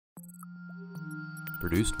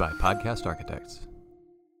Produced by Podcast Architects.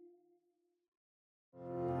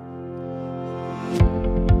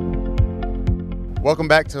 Welcome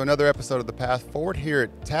back to another episode of The Path Forward here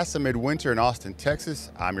at TASA Midwinter in Austin,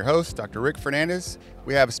 Texas. I'm your host, Dr. Rick Fernandez.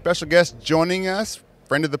 We have a special guest joining us,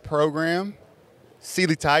 friend of the program,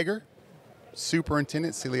 Sealy Tiger,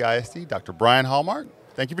 Superintendent, Sealy ISD, Dr. Brian Hallmark.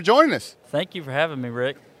 Thank you for joining us. Thank you for having me,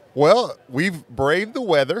 Rick. Well, we've braved the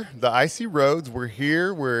weather, the icy roads. We're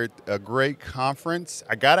here. We're at a great conference.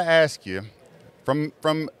 I got to ask you, from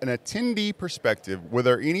an attendee perspective, were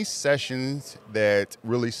there any sessions that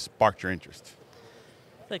really sparked your interest?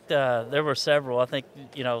 I think there were several. I think,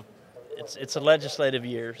 it's a legislative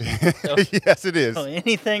year. So, Yes, it is. so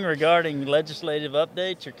anything regarding legislative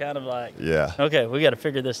updates, you're kind of like, Yeah. okay, we got to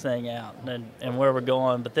figure this thing out and where we're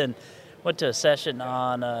going. But then went to a session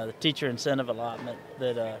on the teacher incentive allotment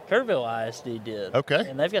that Kerrville ISD did. Okay.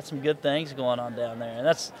 And they've got some good things going on down there. And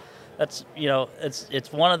that's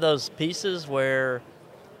it's one of those pieces where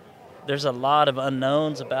there's a lot of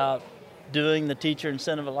unknowns about doing the teacher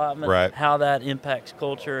incentive allotment, Right. how that impacts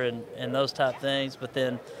culture and those type things. But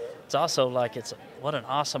then it's also like what an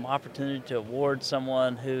awesome opportunity to award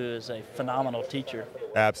someone who is a phenomenal teacher.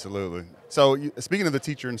 Absolutely. So speaking of the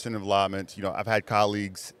teacher incentive allotment, I've had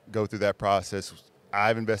colleagues go through that process.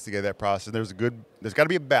 I've investigated that process. There's got to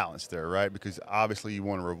be a balance there, right? Because obviously you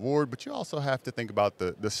want to reward, but you also have to think about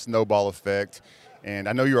the snowball effect. And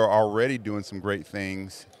I know you are already doing some great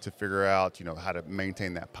things to figure out, how to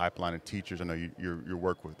maintain that pipeline of teachers. I know you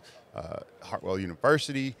work with Hartwell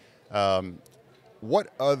University.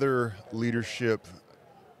 What other leadership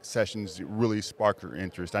sessions really spark your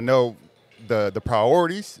interest? I know the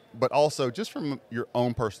priorities, but also just from your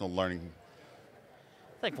own personal learning.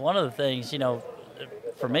 I think one of the things,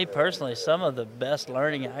 for me personally, some of the best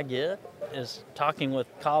learning I get is talking with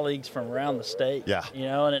colleagues from around the state. Yeah.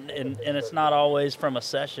 And it's not always from a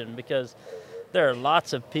session, because there are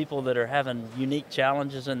lots of people that are having unique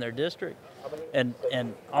challenges in their district. And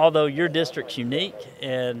although your district's unique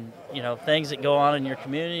and, things that go on in your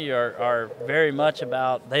community are very much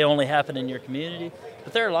about they only happen in your community,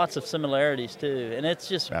 but there are lots of similarities too. And it's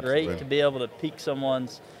just Absolutely. great to be able to pique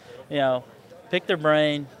someone's, pick their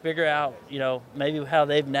brain, figure out, maybe how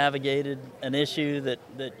they've navigated an issue that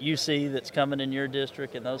you see that's coming in your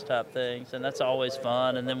district and those type things. And that's always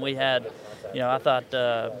fun. And then we had, I thought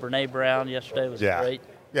Brene Brown yesterday was Yeah. great.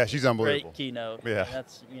 Yeah, she's unbelievable. Great keynote. Yeah.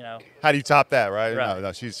 That's, How do you top that, right? Right.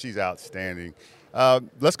 No, she's outstanding.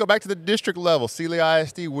 Let's go back to the district level. Sealy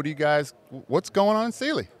ISD, what's going on in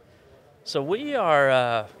Sealy? So we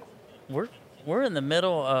are, we're in the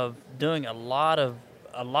middle of doing a lot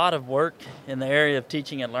of work in the area of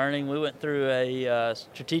teaching and learning. We went through a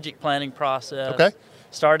strategic planning process. Okay.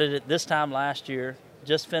 Started it this time last year,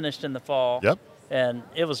 just finished in the fall. Yep. And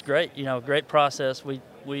it was great, great process.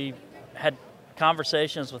 We had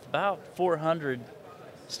conversations with about 400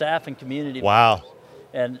 staff and community Wow.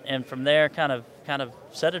 members. And from there kind of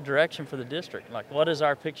set a direction for the district. Like, what is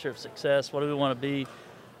our picture of success? What do we want to be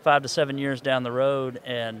 5 to 7 years down the road?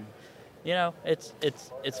 And it's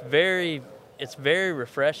very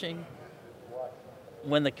refreshing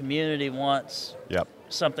when the community wants Yep.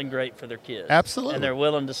 something great for their kids. Absolutely. And they're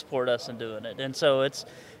willing to support us in doing it. And so it's,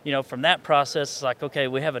 from that process, it's like, okay,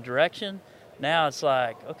 we have a direction. Now it's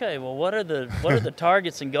like, okay, well, what are the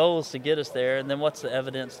targets and goals to get us there? And then what's the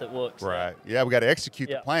evidence that works? Right. Yeah, we got to execute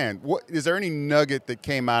the Yeah. plan. Is there any nugget that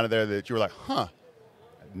came out of there that you were like, I've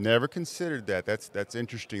never considered that. That's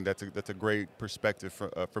interesting. That's a great perspective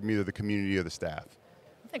from either the community or the staff.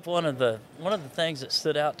 I think one of the things that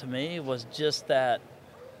stood out to me was just that,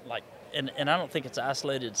 like, and I don't think it's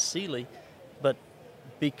isolated to Sealy, but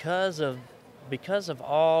because of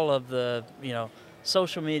all of the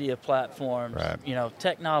social media platforms, Right.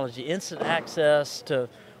 technology, instant access to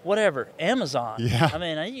whatever, Amazon. Yeah. I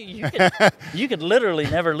mean, you could literally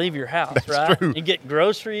never leave your house, That's right? true. You get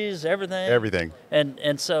groceries, everything. Everything.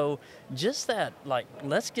 And so just that, like,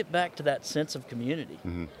 let's get back to that sense of community.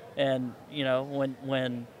 Mhm. And,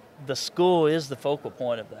 when the school is the focal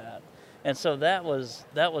point of that. And so that was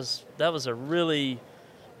a really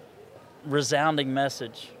resounding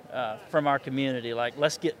message from our community. Like,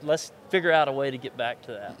 let's figure out a way to get back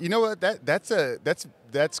to that. You know what?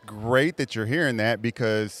 That's great that you're hearing that,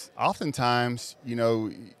 because oftentimes,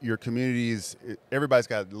 your communities, everybody's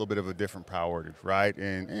got a little bit of a different priority, right?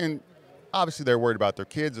 And obviously they're worried about their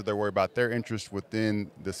kids, or they're worried about their interest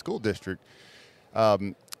within the school district.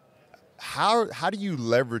 How do you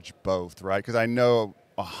leverage both, right? Because I know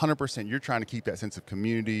 100% you're trying to keep that sense of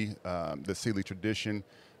community, the Sealy tradition,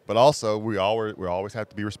 but also we always have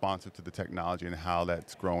to be responsive to the technology and how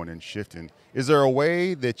that's growing and shifting. Is there a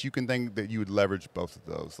way that you can think that you would leverage both of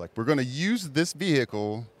those? Like, we're going to use this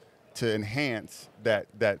vehicle to enhance that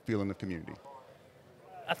feeling of community.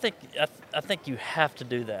 I think you have to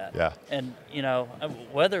do that. Yeah. And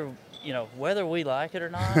whether we like it or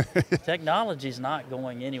not, technology's not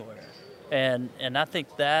going anywhere. And I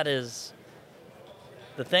think that is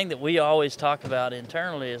the thing that we always talk about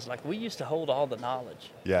internally is like we used to hold all the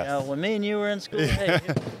knowledge. Yes. When me and you were in school, hey,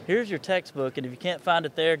 here's your textbook, and if you can't find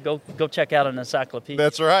it there, go check out an encyclopedia.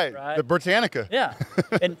 That's right. Right? The Britannica. Yeah.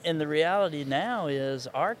 and the reality now is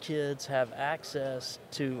our kids have access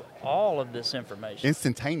to all of this information.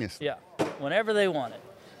 Instantaneously. Yeah. Whenever they want it.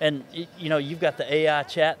 And you've got the AI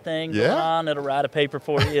chat thing going Yeah. on. It'll write a paper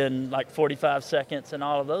for you in like 45 seconds and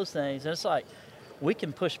all of those things. And it's like we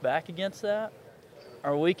can push back against that,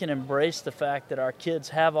 or we can embrace the fact that our kids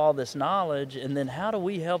have all this knowledge, and then how do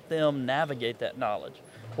we help them navigate that knowledge?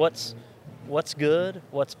 What's good,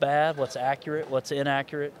 what's bad, what's accurate, what's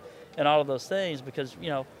inaccurate, and all of those things, because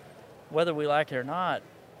whether we like it or not,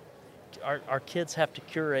 our kids have to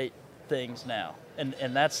curate things now, and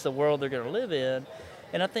that's the world they're going to live in.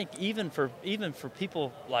 And I think even for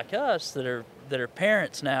people like us that are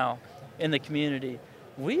parents now in the community,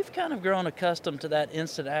 we've kind of grown accustomed to that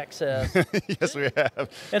instant access. Yes, we have.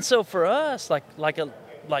 And so for us, like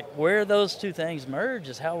where those two things merge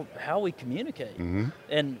is how we communicate,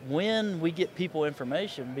 and when we get people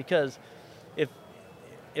information. Because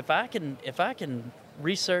if I can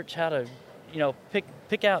research how to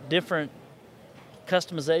pick out different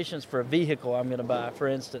customizations for a vehicle I'm going to buy, for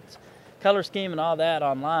instance, color scheme and all that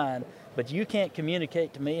online, but you can't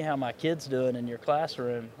communicate to me how my kid's doing in your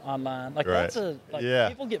classroom online. Like Right. that's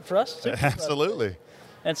people get frustrated. Absolutely.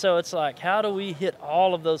 And so it's like, how do we hit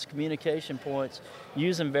all of those communication points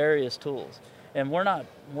using various tools? And we're not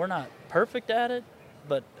perfect at it,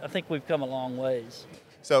 but I think we've come a long ways.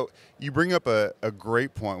 So you bring up a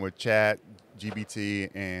great point with Chat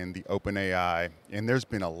GPT and the OpenAI, and there's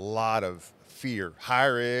been a lot of fear,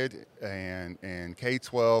 higher ed and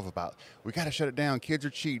K-12, about we got to shut it down. Kids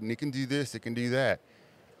are cheating. It can do this. It can do that.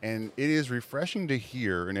 And it is refreshing to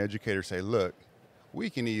hear an educator say, look,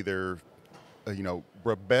 we can either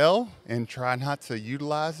rebel and try not to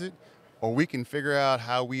utilize it, or we can figure out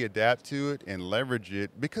how we adapt to it and leverage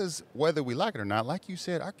it, because whether we like it or not, like you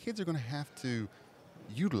said, our kids are going to have to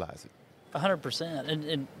utilize it. 100%.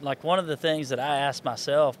 And like one of the things that I ask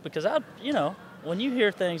myself, because when you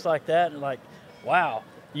hear things like that, and like, wow,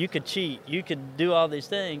 you could cheat, you could do all these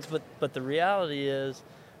things, but the reality is,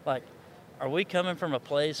 like, are we coming from a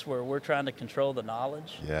place where we're trying to control the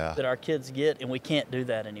knowledge that our kids get, and we can't do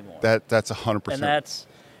that anymore? That's 100%.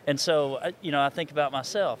 And so I think about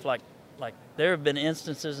myself, like there have been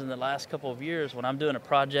instances in the last couple of years when I'm doing a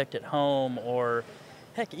project at home, or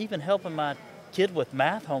heck, even helping my kid with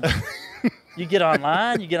math homework. You get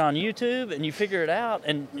online, you get on YouTube, and you figure it out.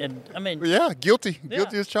 And I mean, guilty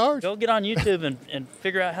as charged. Go get on YouTube and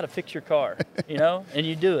figure out how to fix your car, and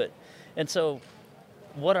you do it. And so,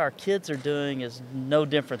 what our kids are doing is no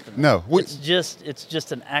different than that. No, it's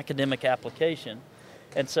just an academic application,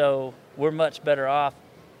 and so we're much better off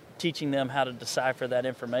teaching them how to decipher that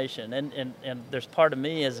information. And there's part of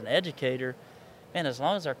me as an educator, man, as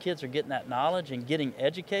long as our kids are getting that knowledge and getting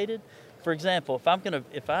educated. For example,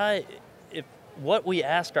 if what we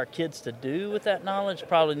ask our kids to do with that knowledge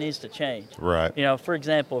probably needs to change. Right. For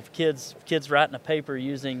example, if kids writing a paper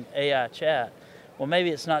using AI chat, well,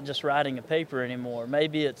 maybe it's not just writing a paper anymore.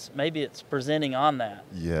 Maybe it's presenting on that.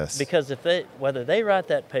 Yes. Because whether they write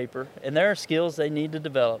that paper, and there are skills they need to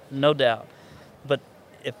develop, no doubt, but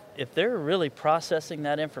if they're really processing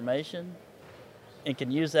that information and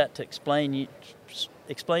can use that to explain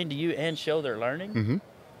to you and show their learning,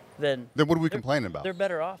 then what are we complaining about? They're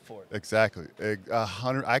better off for it. Exactly.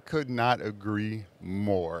 100. I could not agree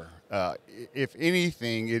more. If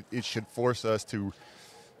anything, it should force us to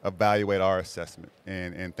evaluate our assessment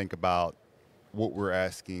and think about what we're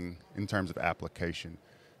asking in terms of application,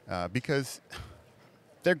 because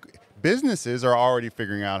businesses are already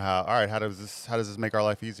figuring out how does this make our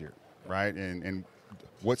life easier, right? And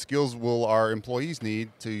what skills will our employees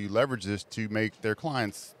need to leverage this to make their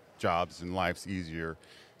clients' jobs and lives easier?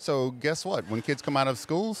 So guess what? When kids come out of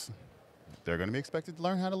schools, they're going to be expected to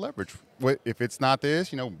learn how to leverage. If it's not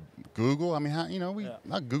this, Google. I mean,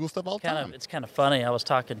 I Google stuff all the time. It's kind of funny. I was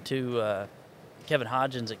talking to Kevin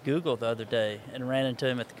Hodgins at Google the other day and ran into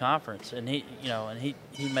him at the conference, and he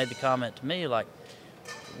made the comment to me like,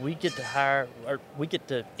 we get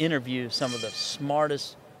to interview some of the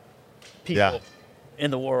smartest people in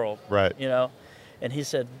the world. Right. And he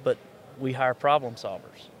said, but we hire problem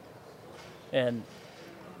solvers. And,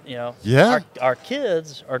 you know, Yeah. our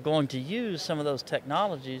kids are going to use some of those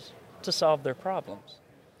technologies to solve their problems.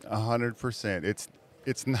 100%.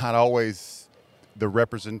 It's not always the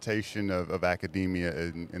representation of academia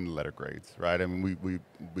in the letter grades, right? I mean,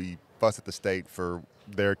 we fuss at the state for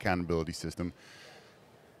their accountability system,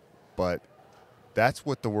 but that's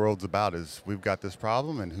what the world's about. Is we've got this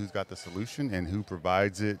problem, and who's got the solution, and who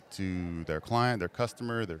provides it to their client, their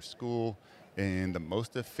customer, their school, in the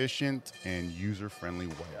most efficient and user-friendly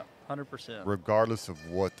way. 100%. Regardless of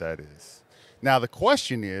what that is. Now the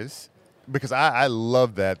question is, because I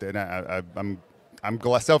love that, and I'm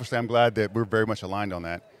glad, selfishly, I'm glad that we're very much aligned on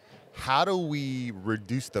that. How do we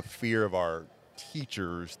reduce the fear of our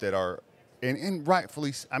teachers that are, and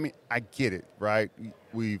rightfully, I mean, I get it, right?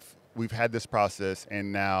 We've had this process,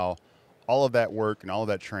 and now all of that work and all of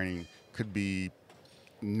that training could be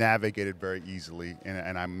navigated very easily,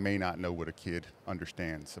 and I may not know what a kid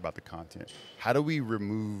understands about the content. How do we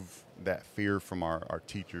remove that fear from our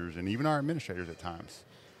teachers and even our administrators at times?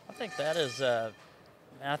 I think that is,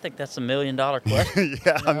 I think that's $1 million question.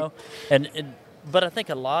 Yeah. You know? But I think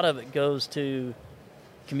a lot of it goes to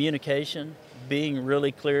communication, being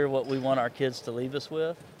really clear what we want our kids to leave us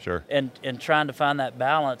with. Sure. And trying to find that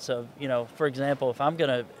balance of, you know, for example, if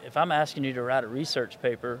I'm asking you to write a research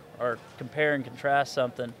paper or compare and contrast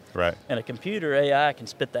something, Right. and a computer AI can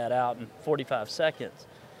spit that out in 45 seconds,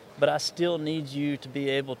 but I still need you to be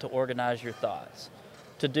able to organize your thoughts,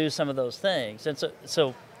 to do some of those things. And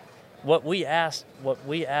so what we ask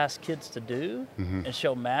kids to do and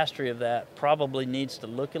show mastery of that probably needs to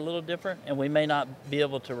look a little different, and we may not be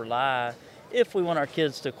able to rely, if we want our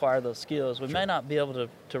kids to acquire those skills, we may not be able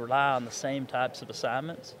to rely on the same types of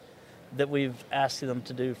assignments that we've asked them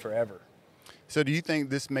to do forever. So do you think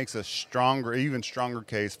this makes a stronger, even stronger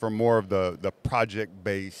case for more of the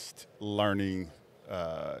project-based learning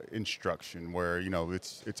instruction, where, you know,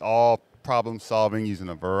 it's all problem solving using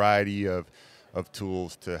a variety of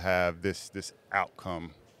tools to have this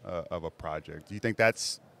outcome of a project? Do you think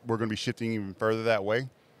we're going to be shifting even further that way?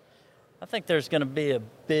 I think there's going to be a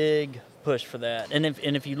big push for that, and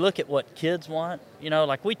if you look at what kids want, you know,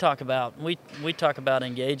 like we talk about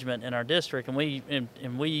engagement in our district, and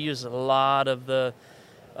we use a lot of the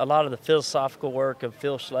philosophical work of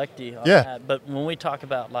Phil Schlechte on that. But when we talk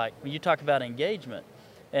about, like, you talk about engagement,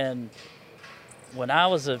 and when I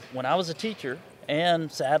was a teacher,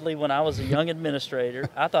 and sadly when I was a young administrator,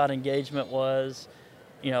 I thought engagement was,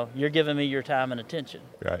 you know, you're giving me your time and attention.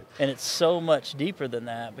 Right. And it's so much deeper than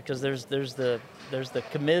that, because there's the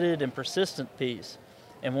committed and persistent piece.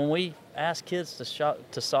 And when we ask kids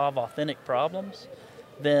to solve authentic problems,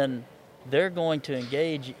 then they're going to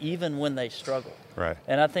engage even when they struggle. Right.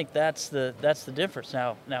 And I think that's the difference.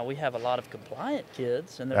 Now we have a lot of compliant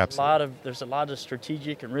kids, and there's Absolutely. a lot of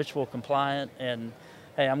strategic and ritual compliant, and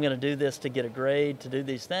hey, I'm going to do this to get a grade, to do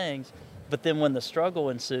these things. But then when the struggle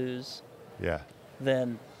ensues, Yeah.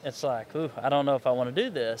 then it's like, ooh, I don't know if I want to do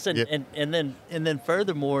this. And Yep. and then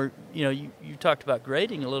furthermore, you know, you talked about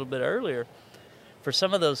grading a little bit earlier. For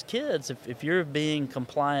some of those kids, if you're being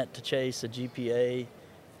compliant to chase a GPA,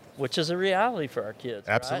 which is a reality for our kids,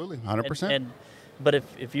 Absolutely, right? 100%. But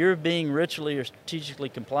if you're being ritually or strategically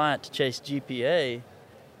compliant to chase GPA,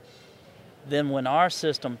 then when our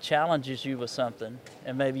system challenges you with something,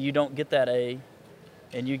 and maybe you don't get that A,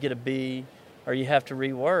 and you get a B, or you have to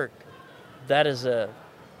rework, that's a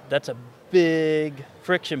big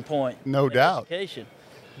friction point. No in doubt. Education.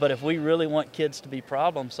 But if we really want kids to be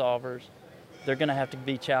problem solvers, they're going to have to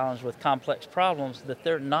be challenged with complex problems that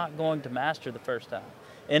they're not going to master the first time.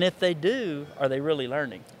 And if they do, are they really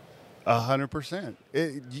learning? 100%.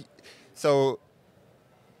 So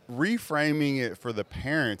reframing it for the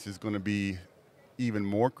parents is going to be even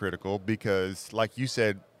more critical, because, like you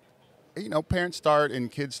said, you know, parents start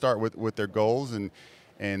and kids start with their goals and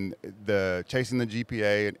the chasing the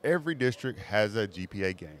GPA, and every district has a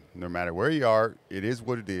GPA game. No matter where you are, it is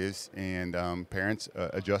what it is, and parents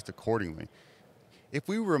adjust accordingly. If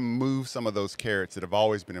we remove some of those carrots that have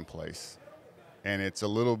always been in place, and it's a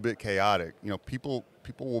little bit chaotic, you know, people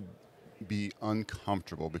will be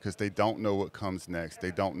uncomfortable because they don't know what comes next.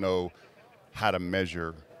 They don't know how to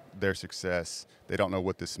measure their success. They don't know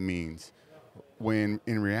what this means. When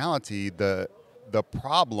in reality, the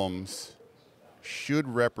problems should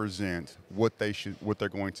represent what they're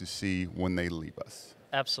going to see when they leave us.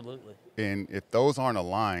 Absolutely. And if those aren't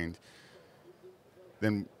aligned,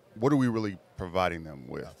 then what are we really providing them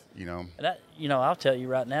with, you know? And I'll tell you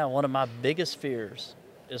right now, one of my biggest fears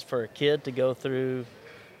is for a kid to go through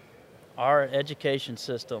our education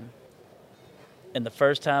system, and the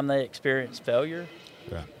first time they experience failure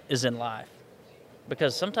is in life.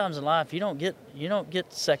 because sometimes in life you don't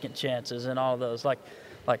get second chances and all those. Like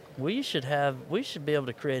we should be able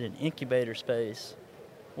to create an incubator space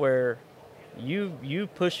where you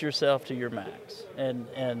push yourself to your max,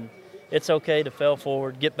 and it's okay to fail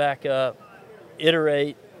forward, get back up,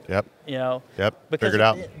 iterate. Yep. Because Figure it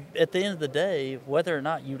out. at the end of the day, whether or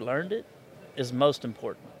not you learned it is most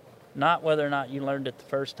important, not whether or not you learned it the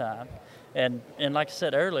first time. And like I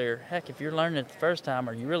said earlier, heck, if you're learning it the first time,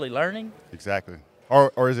 are you really learning? Exactly.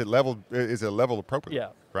 Or is it leveled? Is it leveled appropriately? Yeah.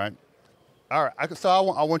 Right. All right. So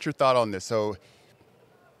I want your thought on this. So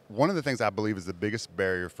one of the things I believe is the biggest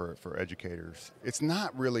barrier for educators, it's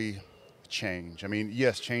not really change. I mean,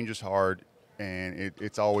 yes, change is hard, and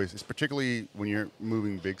it's particularly when you're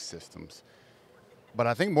moving big systems. But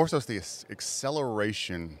I think more so it's the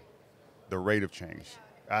acceleration, the rate of change.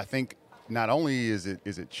 I think not only is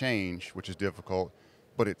it change, which is difficult,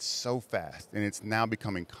 but it's so fast, and it's now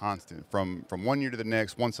becoming constant from 1 year to the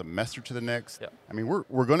next, one semester to the next. Yep. I mean,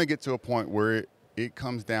 we're going to get to a point where it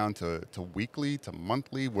comes down to weekly, to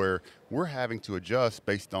monthly, where we're having to adjust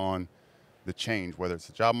based on the change, whether it's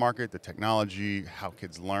the job market, the technology, how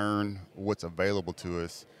kids learn, what's available to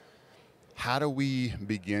us. How do we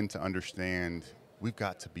begin to understand we've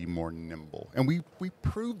got to be more nimble? And we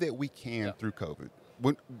proved that we can through COVID.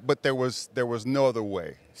 But there was no other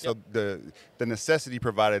way. So the necessity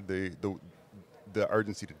provided the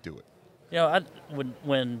urgency to do it.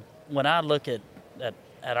 When I look at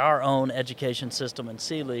our own education system in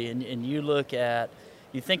Sealy, and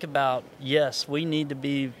you think about, yes, we need to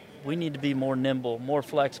be more nimble, more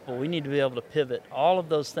flexible. We need to be able to pivot. All of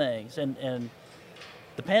those things, and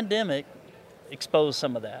the pandemic exposed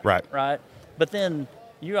some of that. Right. But then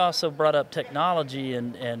you also brought up technology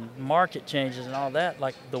and market changes and all that.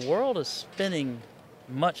 Like, the world is spinning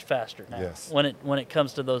much faster now. Yes. when it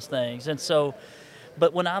comes to those things. And so,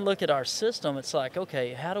 but when I look at our system, it's like,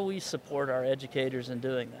 okay, how do we support our educators in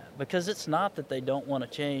doing that? Because it's not that they don't want to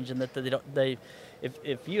change, and that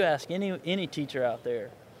if you ask any teacher out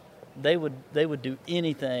there, they would do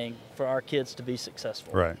anything for our kids to be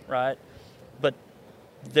successful. Right. But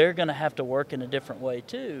they're going to have to work in a different way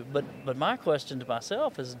too. But my question to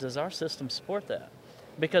myself is, does our system support that?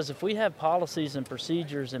 Because if we have policies and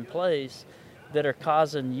procedures in place that are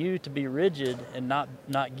causing you to be rigid and not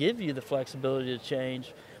give you the flexibility to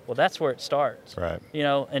change, well, that's where it starts. Right.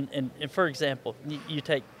 And for example,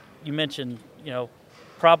 you mentioned,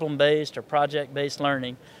 problem-based or project-based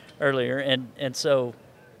learning earlier, and so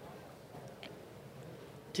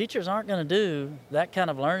teachers aren't going to do that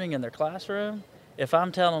kind of learning in their classroom if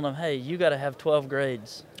I'm telling them, hey, you got to have 12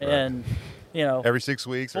 grades, and every 6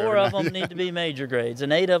 weeks, 4 of them need to be major grades,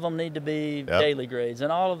 and 8 of them need to be daily grades,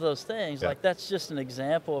 and all of those things. Like, that's just an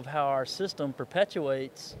example of how our system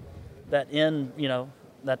perpetuates that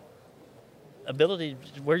that ability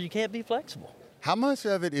where you can't be flexible. How much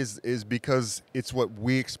of it is because it's what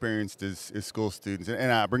we experienced as school students?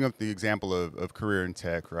 And I bring up the example of career in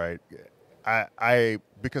tech, right?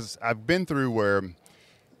 Because I've been through where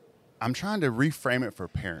I'm trying to reframe it for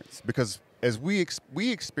parents, because as we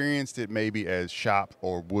experienced it maybe as shop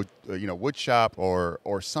or wood shop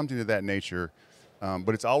or something of that nature,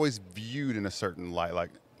 but it's always viewed in a certain light. Like,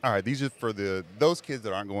 all right, these are for those kids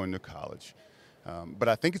that aren't going to college. But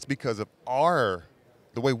I think it's because of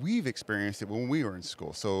the way we've experienced it when we were in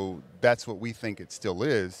school. So that's what we think it still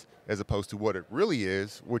is, as opposed to what it really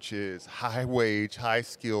is, which is high wage, high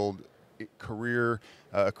skilled career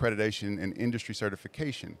accreditation and industry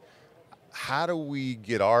certification. How do we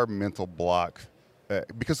get our mental block?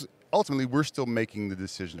 Because ultimately we're still making the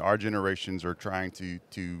decision. Our generations are trying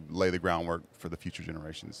to lay the groundwork for the future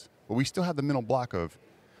generations. But we still have the mental block of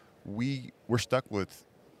we're stuck with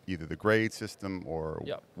either the grade system or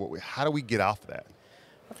how do we get off that?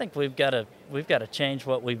 I think we've got to change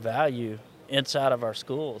what we value inside of our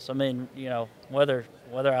schools. I mean, whether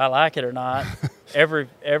I like it or not,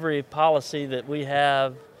 every policy that we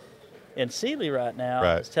have in Sealy right now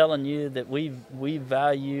is telling you that we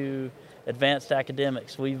value advanced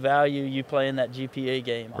academics. We value you playing that GPA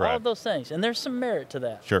game. All of those things, and there's some merit to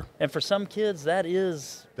that. Sure. And for some kids, that's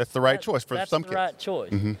the right choice for some kids. That's the right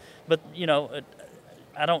choice. Mm-hmm. But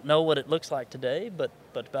I don't know what it looks like today. But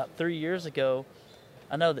about 3 years ago,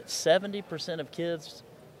 I know that 70% of kids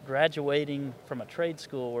graduating from a trade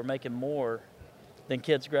school were making more than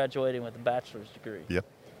kids graduating with a bachelor's degree. Yep.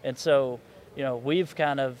 And so, we've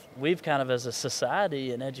kind of as a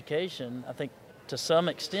society in education, I think to some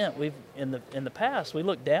extent we've in the past we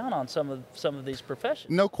looked down on some of these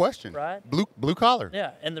professions. No question. Right? Blue collar.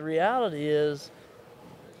 Yeah, and the reality is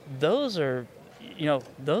those are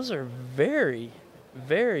very,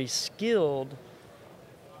 very skilled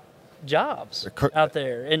jobs out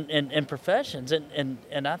there and professions.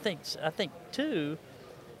 And I think too,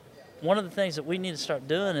 one of the things that we need to start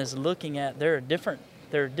doing is looking at there are different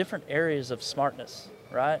areas of smartness,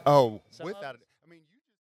 right? Oh, without it. I mean,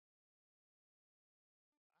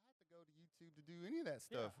 I have to go to YouTube to do any of that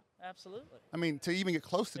stuff. Yeah, absolutely. I mean, to even get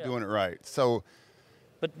close to doing it right. So,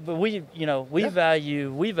 but we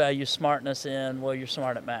value smartness in, well, you're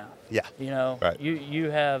smart at math. Yeah. Right. You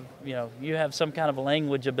have some kind of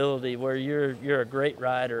language ability where you're a great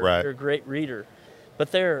writer, right. You're a great reader.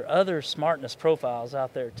 But there are other smartness profiles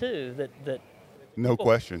out there too that no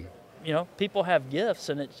question. People have gifts,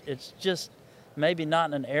 and it's just maybe not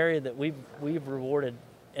in an area that we've rewarded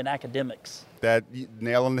in academics. That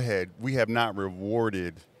nail on the head. We have not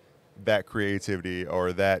rewarded that creativity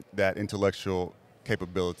or that intellectual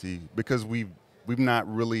capability because we've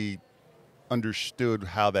not really understood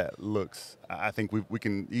how that looks. I think we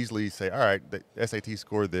can easily say, all right, the SAT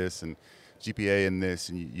score this and GPA in this,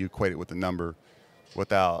 and you equate it with the number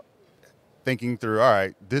without thinking through, all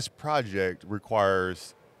right, this project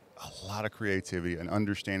requires a lot of creativity and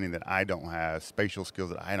understanding that I don't have, spatial skills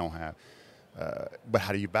that I don't have. But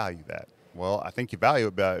how do you value that? Well, I think you value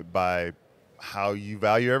it by how you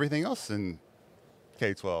value everything else in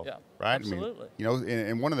K-12, right? Absolutely. I mean,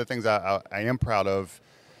 and one of the things I am proud of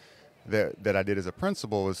that I did as a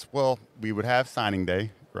principal is, well, we would have signing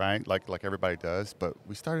day, right? Like everybody does, but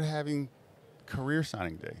we started having career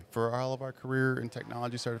signing day for all of our career and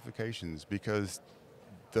technology certifications because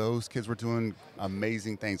those kids were doing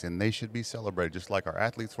amazing things and they should be celebrated just like our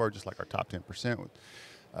athletes were, just like our top 10%,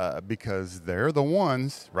 because they're the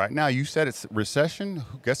ones right now. You said it's recession.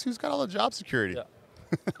 Guess who's got all the job security? Yeah.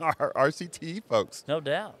 Our RCTE folks. No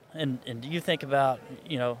doubt. And you think about,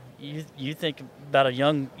 you think about a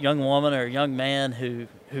young woman or a young man who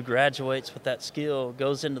graduates with that skill,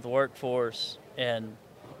 goes into the workforce, and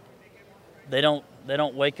they don't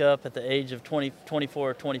wake up at the age of 20, 24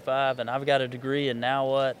 or 25 and I've got a degree and now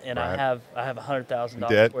what? And right. I have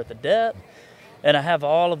 $100,000 worth of debt, and I have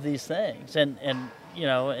all of these things, and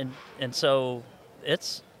so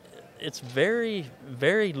it's very,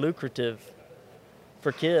 very lucrative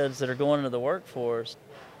for kids that are going into the workforce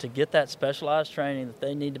to get that specialized training that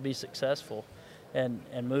they need to be successful and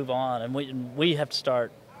move on. And we have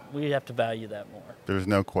to value that more. There's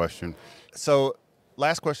no question. So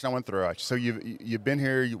last question I want to throw at you. So you've been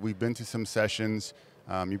here, we've been to some sessions,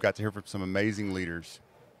 you've got to hear from some amazing leaders.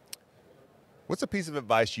 What's a piece of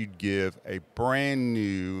advice you'd give a brand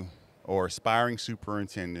new or aspiring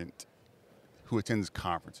superintendent who attends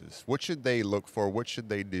conferences? What should they look for? What should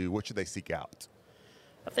they do? What should they seek out?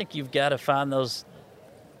 I think you've got to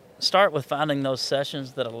start with finding those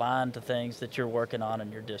sessions that align to things that you're working on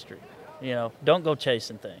in your district. Don't go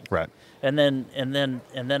chasing things. Right. And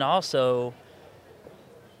then also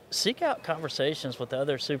seek out conversations with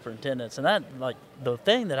other superintendents. And that, like, the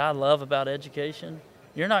thing that I love about education,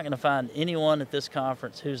 you're not going to find anyone at this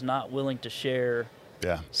conference who's not willing to share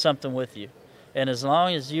something with you. And as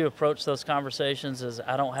long as you approach those conversations as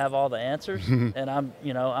I don't have all the answers and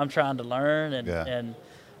I'm trying to learn and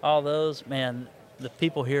all those, man, the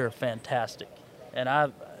people here are fantastic. And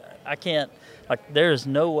I can't, there is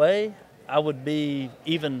no way I would be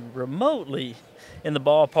even remotely in the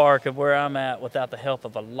ballpark of where I'm at without the help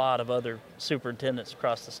of a lot of other superintendents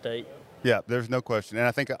across the state. Yeah, there's no question. And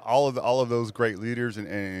I think all of those great leaders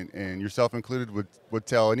and yourself included would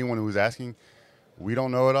tell anyone who's asking, we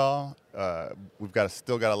don't know it all. We've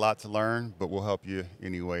still got a lot to learn, but we'll help you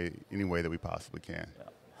any way that we possibly can.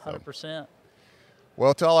 100%.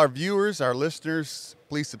 Well, to all our viewers, our listeners,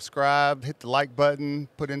 please subscribe, hit the like button,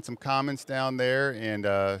 put in some comments down there. And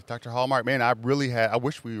Dr. Hallmark, man, I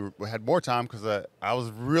wish we had more time because I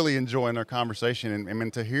was really enjoying our conversation.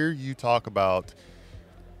 And to hear you talk about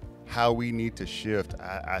how we need to shift,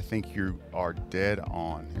 I think you are dead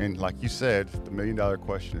on. And like you said, the $1 million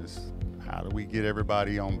question is, how do we get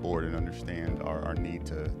everybody on board and understand our need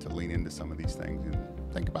to lean into some of these things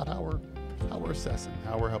and think about how we're assessing,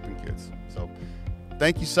 how we're helping kids. So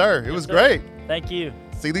thank you, sir. It was great. Thank you.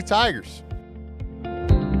 Sealy Tigers.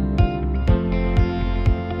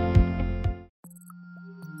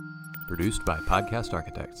 Produced by Podcast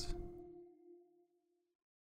Architects.